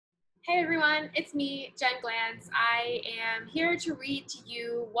Hey everyone, it's me, Jen Glantz. I am here to read to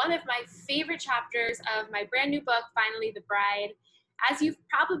you one of my favorite chapters of my brand new book, Finally the Bride. As you've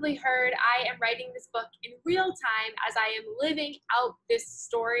probably heard, I am writing this book in real time as I am living out this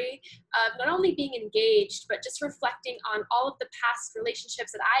story of not only being engaged, but just reflecting on all of the past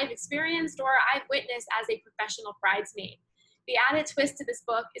relationships that I've experienced or I've witnessed as a professional bridesmaid. The added twist to this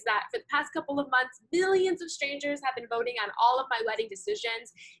book is that for the past couple of months, millions of strangers have been voting on all of my wedding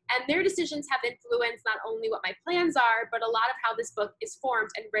decisions, and their decisions have influenced not only what my plans are, but a lot of how this book is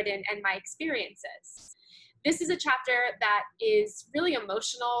formed and written and my experiences. This is a chapter that is really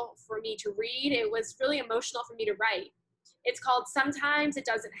emotional for me to read. It was really emotional for me to write. It's called Sometimes It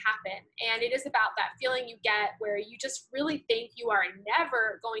Doesn't Happen, and it is about that feeling you get where you just really think you are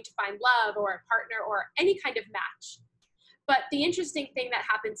never going to find love or a partner or any kind of match. But the interesting thing that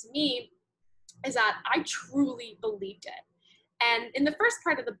happened to me is that I truly believed it. And in the first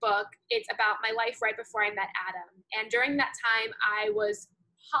part of the book, it's about my life right before I met Adam. And during that time, I was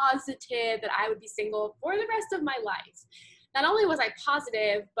positive that I would be single for the rest of my life. Not only was I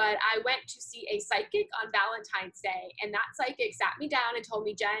positive, but I went to see a psychic on Valentine's Day. And that psychic sat me down and told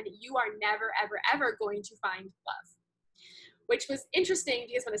me, Jen, you are never, ever, ever going to find love. Which was interesting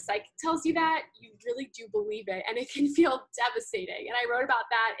because when a psychic tells you that, you really do believe it, and it can feel devastating. And I wrote about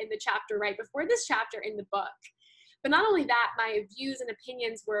that in the chapter right before this chapter in the book. But not only that, my views and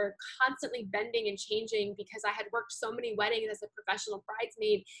opinions were constantly bending and changing because I had worked so many weddings as a professional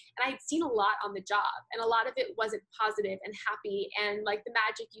bridesmaid, and I had seen a lot on the job, and a lot of it wasn't positive and happy, and like the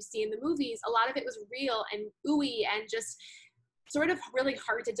magic you see in the movies, a lot of it was real and ooey and just sort of really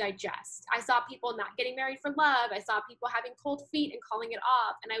hard to digest. I saw people not getting married for love. I saw people having cold feet and calling it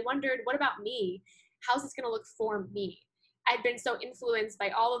off. And I wondered, what about me? How's this going to look for me? I'd been so influenced by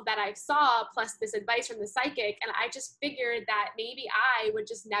all of that I saw, plus this advice from the psychic, and I just figured that maybe I would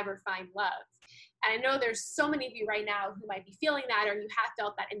just never find love. And I know there's so many of you right now who might be feeling that, or you have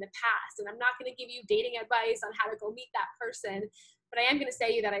felt that in the past. And I'm not going to give you dating advice on how to go meet that person, but I am going to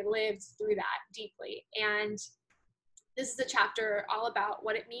say that I lived through that deeply. And this is a chapter all about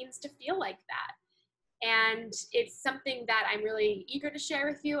what it means to feel like that. And it's something that I'm really eager to share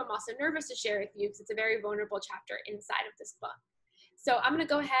with you. I'm also nervous to share with you because it's a very vulnerable chapter inside of this book. So I'm going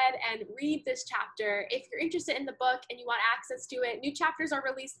to go ahead and read this chapter. If you're interested in the book and you want access to it, new chapters are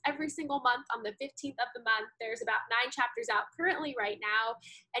released every single month on the 15th of the month. There's about 9 chapters out currently right now,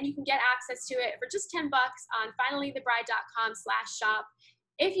 and you can get access to it for just $10 on finallythebride.com/shop.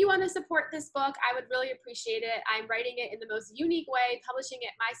 If you want to support this book, I would really appreciate it. I'm writing it in the most unique way, publishing it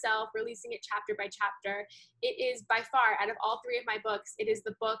myself, releasing it chapter by chapter. It is by far, out of all 3 of my books, it is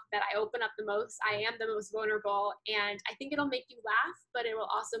the book that I open up the most. I am the most vulnerable, and I think it'll make you laugh, but it will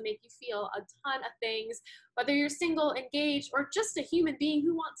also make you feel a ton of things, whether you're single, engaged, or just a human being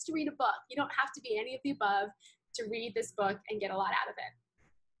who wants to read a book. You don't have to be any of the above to read this book and get a lot out of it.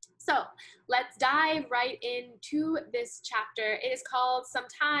 So let's dive right into this chapter. It is called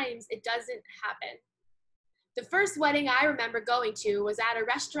Sometimes It Doesn't Happen. The first wedding I remember going to was at a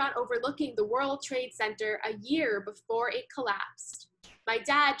restaurant overlooking the World Trade Center a year before it collapsed. My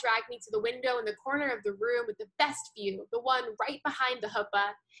dad dragged me to the window in the corner of the room with the best view, the one right behind the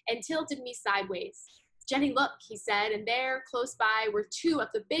huppah, and tilted me sideways. Jenny, look, he said, and there, close by, were 2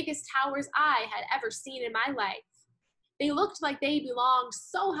 of the biggest towers I had ever seen in my life. They looked like they belonged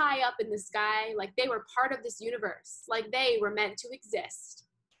so high up in the sky, like they were part of this universe, like they were meant to exist.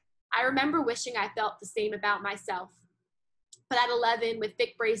 I remember wishing I felt the same about myself. But at 11, with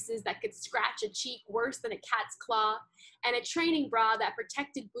thick braces that could scratch a cheek worse than a cat's claw, and a training bra that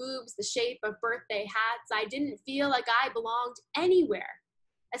protected boobs the shape of birthday hats, I didn't feel like I belonged anywhere.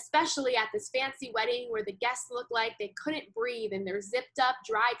 Especially at this fancy wedding where the guests looked like they couldn't breathe in their zipped up,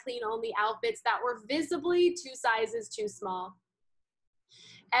 dry clean only outfits that were visibly 2 sizes too small.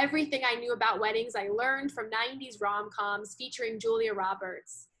 Everything I knew about weddings I learned from 90s rom-coms featuring Julia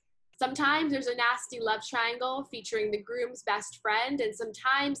Roberts. Sometimes there's a nasty love triangle featuring the groom's best friend, and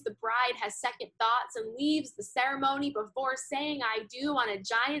sometimes the bride has second thoughts and leaves the ceremony before saying I do on a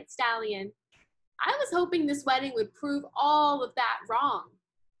giant stallion. I was hoping this wedding would prove all of that wrong.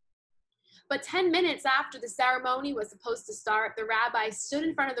 But 10 minutes after the ceremony was supposed to start, the rabbi stood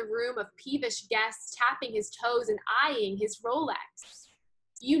in front of the room of peevish guests, tapping his toes and eyeing his Rolex.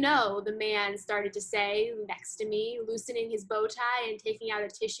 You know, the man started to say next to me, loosening his bow tie and taking out a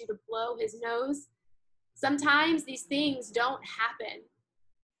tissue to blow his nose. Sometimes these things don't happen.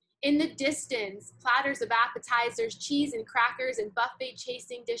 In the distance, platters of appetizers, cheese and crackers, and buffet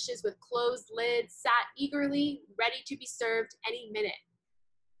chasing dishes with closed lids sat eagerly, ready to be served any minute.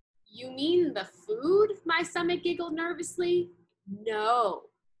 You mean the food? My stomach giggled nervously. No,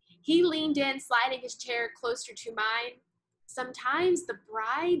 He leaned in, sliding his chair closer to mine. Sometimes the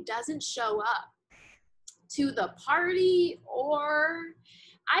bride doesn't show up to the party, or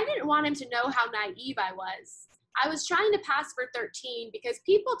I didn't want him to know how naive I was. I was trying to pass for 13 because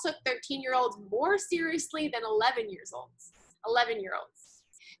people took 13-year-olds more seriously than 11-year-olds. 11-year-olds.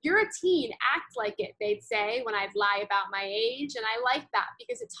 You're a teen, act like it, they'd say when I'd lie about my age, and I liked that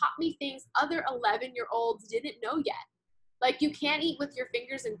because it taught me things other 11-year-olds didn't know yet. Like you can't eat with your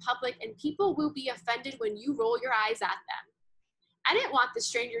fingers in public and people will be offended when you roll your eyes at them. I didn't want the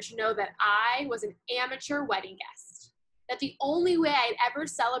stranger to know that I was an amateur wedding guest, that the only way I'd ever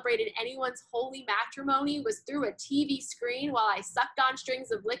celebrated anyone's holy matrimony was through a TV screen while I sucked on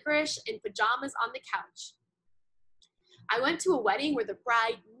strings of licorice in pajamas on the couch. I went to a wedding where the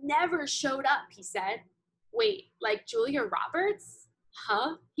bride never showed up, he said. Wait, like Julia Roberts?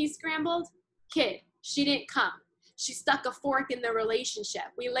 Huh? He scrambled. Kid, she didn't come. She stuck a fork in the relationship.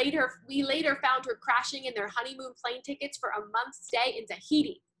 We later found her crashing in their honeymoon plane tickets for a month's stay in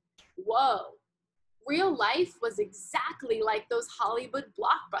Tahiti. Whoa. Real life was exactly like those Hollywood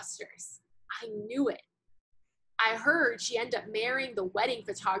blockbusters. I knew it. I heard she ended up marrying the wedding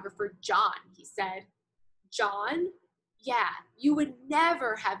photographer, John, he said. John? Yeah, you would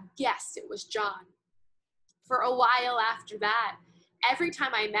never have guessed it was John. For a while after that, every time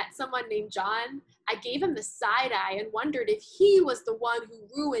I met someone named John, I gave him the side eye and wondered if he was the one who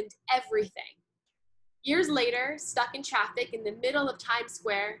ruined everything. Years later, stuck in traffic in the middle of Times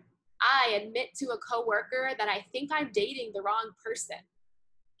Square, I admit to a coworker that I think I'm dating the wrong person.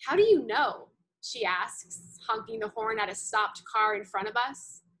 How do you know? She asks, honking the horn at a stopped car in front of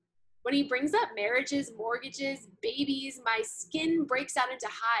us. When he brings up marriages, mortgages, babies, my skin breaks out into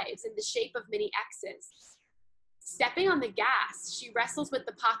hives in the shape of mini X's. Stepping on the gas, she wrestles with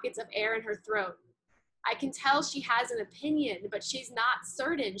the pockets of air in her throat. I can tell she has an opinion, but she's not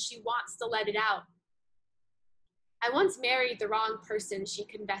certain she wants to let it out. I once married the wrong person, she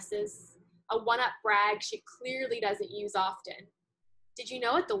confesses, a one-up brag she clearly doesn't use often. Did you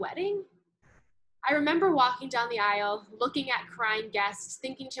know at the wedding? I remember walking down the aisle, looking at crying guests,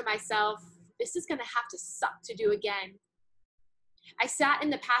 thinking to myself, this is gonna have to suck to do again. I sat in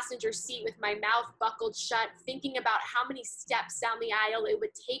the passenger seat with my mouth buckled shut, thinking about how many steps down the aisle it would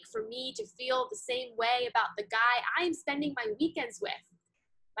take for me to feel the same way about the guy I am spending my weekends with.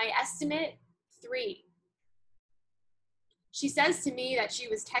 My estimate, 3. She says to me that she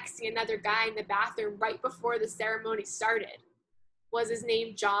was texting another guy in the bathroom right before the ceremony started. Was his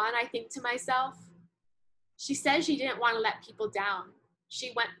name John, I think to myself. She says she didn't want to let people down.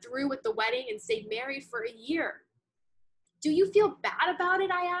 She went through with the wedding and stayed married for a year. Do you feel bad about it,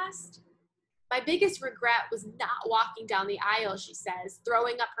 I asked. My biggest regret was not walking down the aisle, she says,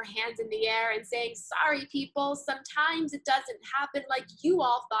 throwing up her hands in the air and saying, sorry, people, sometimes it doesn't happen like you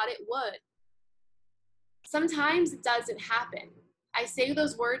all thought it would. Sometimes it doesn't happen. I say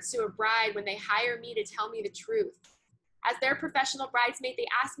those words to a bride when they hire me to tell me the truth. As their professional bridesmaid, they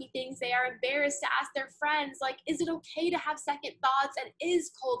ask me things they are embarrassed to ask their friends, like, is it okay to have second thoughts, and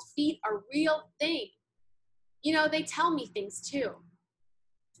is cold feet a real thing? You know, they tell me things too.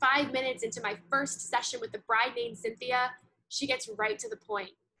 5 minutes into my first session with the bride named Cynthia, she gets right to the point.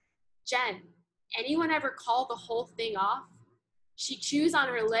 Jen, anyone ever call the whole thing off? She chews on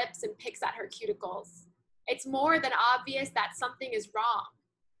her lips and picks at her cuticles. It's more than obvious that something is wrong.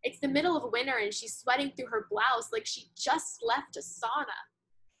 It's the middle of winter and she's sweating through her blouse like she just left a sauna.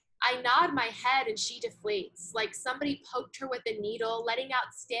 I nod my head and she deflates, like somebody poked her with a needle, letting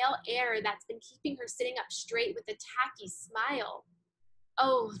out stale air that's been keeping her sitting up straight with a tacky smile.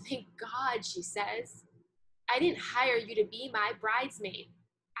 Oh, thank God, she says. I didn't hire you to be my bridesmaid.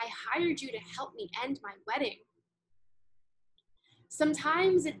 I hired you to help me end my wedding.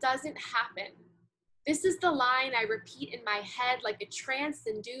 Sometimes it doesn't happen. This is the line I repeat in my head like a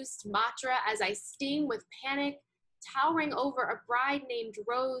trance-induced mantra as I sting with panic, towering over a bride named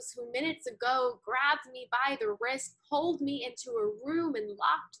Rose who minutes ago grabbed me by the wrist, pulled me into a room, and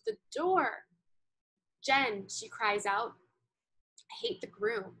locked the door. Jen, she cries out, I hate the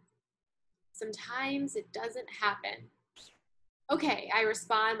groom. Sometimes it doesn't happen. Okay, I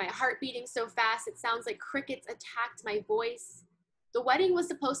respond, my heart beating so fast it sounds like crickets attacked my voice. The wedding was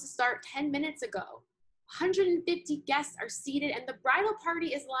supposed to start 10 minutes ago. 150 guests are seated and the bridal party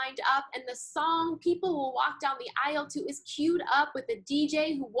is lined up and the song people will walk down the aisle to is queued up with a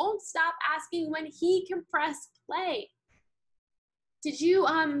DJ who won't stop asking when he can press play. Did you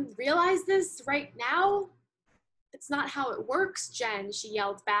realize this right now? It's not how it works, Jen, she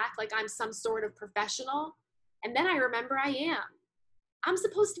yelled back like I'm some sort of professional. And then I remember I am. I'm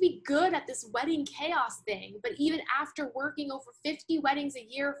supposed to be good at this wedding chaos thing, but even after working over 50 weddings a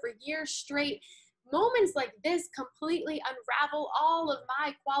year for years straight, moments like this completely unravel all of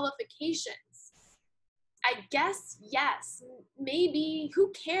my qualifications. I guess, yes, maybe,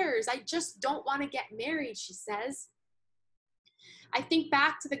 who cares? I just don't want to get married, she says. I think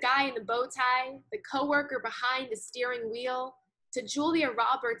back to the guy in the bow tie, the coworker behind the steering wheel, to Julia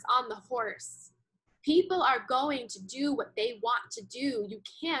Roberts on the horse. People are going to do what they want to do. You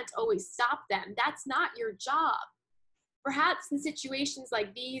can't always stop them. That's not your job. Perhaps in situations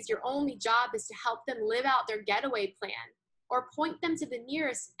like these, your only job is to help them live out their getaway plan or point them to the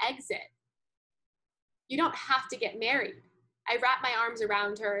nearest exit. You don't have to get married. I wrap my arms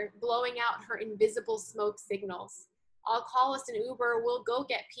around her, blowing out her invisible smoke signals. I'll call us an Uber, we'll go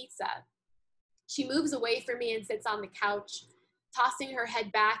get pizza. She moves away from me and sits on the couch, tossing her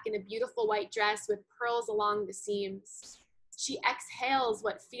head back in a beautiful white dress with pearls along the seams. She exhales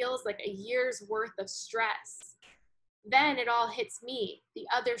what feels like a year's worth of stress. Then it all hits me, the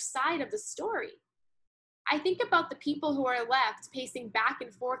other side of the story. I think about the people who are left pacing back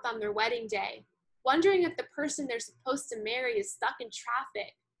and forth on their wedding day, wondering if the person they're supposed to marry is stuck in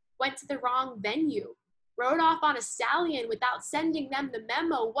traffic, went to the wrong venue, rode off on a stallion without sending them the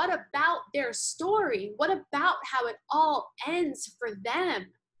memo. What about their story? What about how it all ends for them?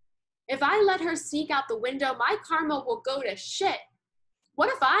 If I let her sneak out the window, my karma will go to shit. What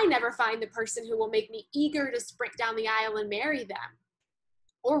if I never find the person who will make me eager to sprint down the aisle and marry them?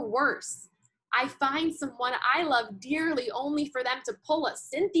 Or worse, I find someone I love dearly only for them to pull a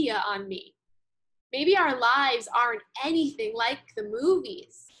Cynthia on me. Maybe our lives aren't anything like the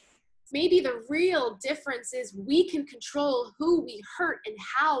movies. Maybe the real difference is we can control who we hurt and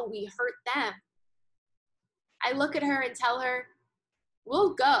how we hurt them. I look at her and tell her,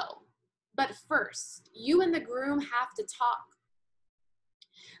 we'll go, but first, you and the groom have to talk.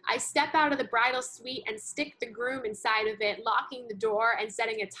 I step out of the bridal suite and stick the groom inside of it, locking the door and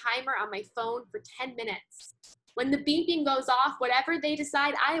setting a timer on my phone for 10 minutes. When the beeping goes off, whatever they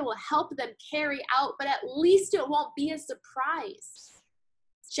decide, I will help them carry out, but at least it won't be a surprise.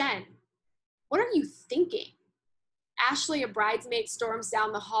 Jen, what are you thinking? Ashley, a bridesmaid, storms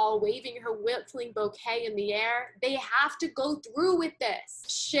down the hall, waving her whistling bouquet in the air. They have to go through with this.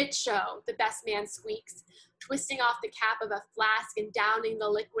 Shit show, the best man squeaks, twisting off the cap of a flask and downing the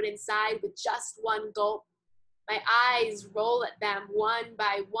liquid inside with just one gulp. My eyes roll at them one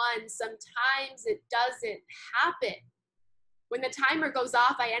by one. Sometimes it doesn't happen. When the timer goes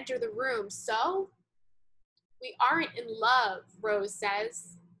off, I enter the room. So? We aren't in love, Rose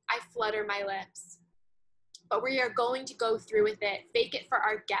says. I flutter my lips. But we are going to go through with it. Fake it for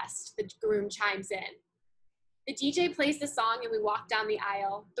our guest, the groom chimes in. The DJ plays the song and we walk down the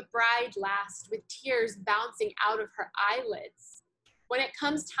aisle, the bride last, with tears bouncing out of her eyelids. When it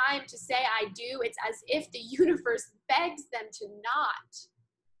comes time to say I do, it's as if the universe begs them to not.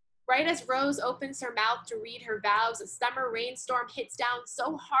 Right as Rose opens her mouth to read her vows, a summer rainstorm hits down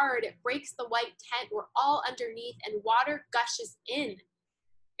so hard it breaks the white tent we're all underneath and water gushes in.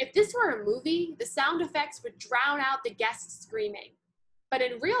 If this were a movie, the sound effects would drown out the guests screaming. But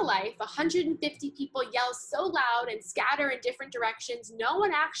in real life, 150 people yell so loud and scatter in different directions, no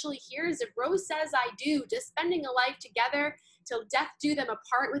one actually hears if Rose says I do, just spending a life together till death do them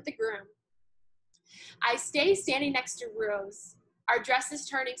apart with the groom. I stay standing next to Rose. Our dress is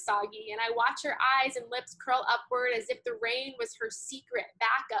turning soggy, and I watch her eyes and lips curl upward as if the rain was her secret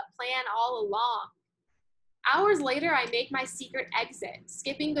backup plan all along. Hours later, I make my secret exit,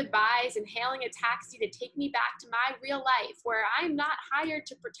 skipping goodbyes and hailing a taxi to take me back to my real life, where I'm not hired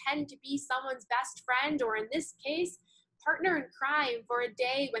to pretend to be someone's best friend, or in this case, partner in crime for a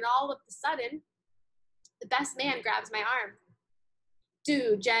day when all of a sudden, the best man grabs my arm.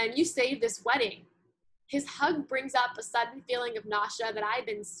 Dude, Jen, you saved this wedding. His hug brings up a sudden feeling of nausea that I've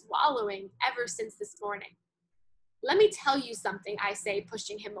been swallowing ever since this morning. Let me tell you something, I say,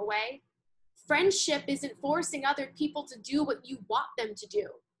 pushing him away. Friendship isn't forcing other people to do what you want them to do.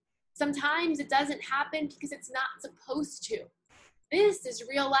 Sometimes it doesn't happen because it's not supposed to. This is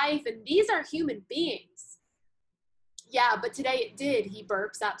real life, and these are human beings. Yeah, but today it did, he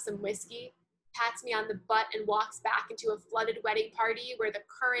burps up some whiskey, pats me on the butt, and walks back into a flooded wedding party where the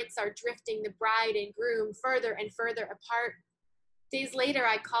currents are drifting the bride and groom further and further apart. Days later,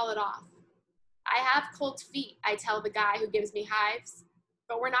 I call it off. I have cold feet, I tell the guy who gives me hives,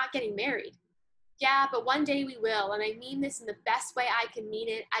 but we're not getting married. Yeah, but one day we will, and I mean this in the best way I can mean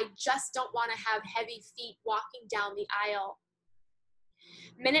it. I just don't want to have heavy feet walking down the aisle.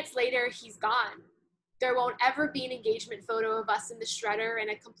 Minutes later, he's gone. There won't ever be an engagement photo of us in the shredder and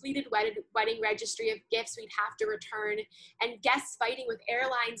a completed wedding registry of gifts we'd have to return, and guests fighting with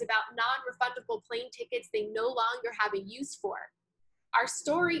airlines about non-refundable plane tickets they no longer have a use for. Our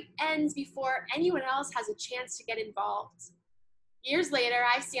story ends before anyone else has a chance to get involved. Years later,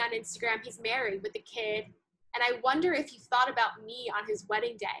 I see on Instagram he's married with a kid, and I wonder if he thought about me on his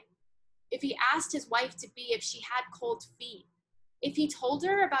wedding day, if he asked his wife to be if she had cold feet, if he told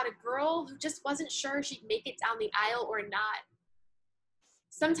her about a girl who just wasn't sure she'd make it down the aisle or not.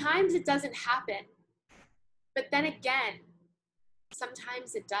 Sometimes it doesn't happen, but then again,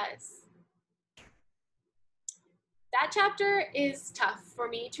 sometimes it does. That chapter is tough for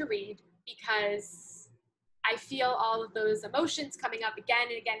me to read because I feel all of those emotions coming up again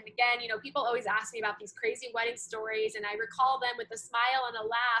and again and again. You know, people always ask me about these crazy wedding stories, and I recall them with a smile and a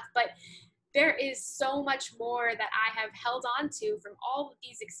laugh, but there is so much more that I have held on to from all of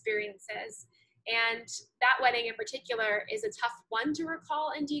these experiences. And that wedding in particular is a tough one to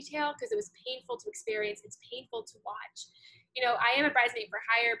recall in detail because it was painful to experience. It's painful to watch. You know, I am a bridesmaid for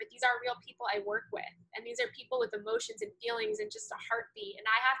hire, but these are real people I work with. And these are people with emotions and feelings and just a heartbeat. And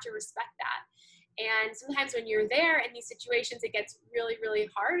I have to respect that. And sometimes when you're there in these situations, it gets really, really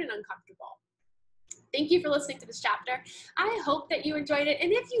hard and uncomfortable. Thank you for listening to this chapter. I hope that you enjoyed it.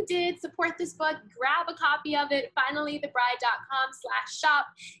 And if you did, support this book, grab a copy of it, finallythebride.com/shop,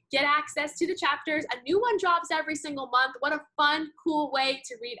 get access to the chapters. A new one drops every single month. What a fun, cool way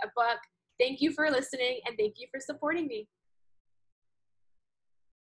to read a book. Thank you for listening, and thank you for supporting me.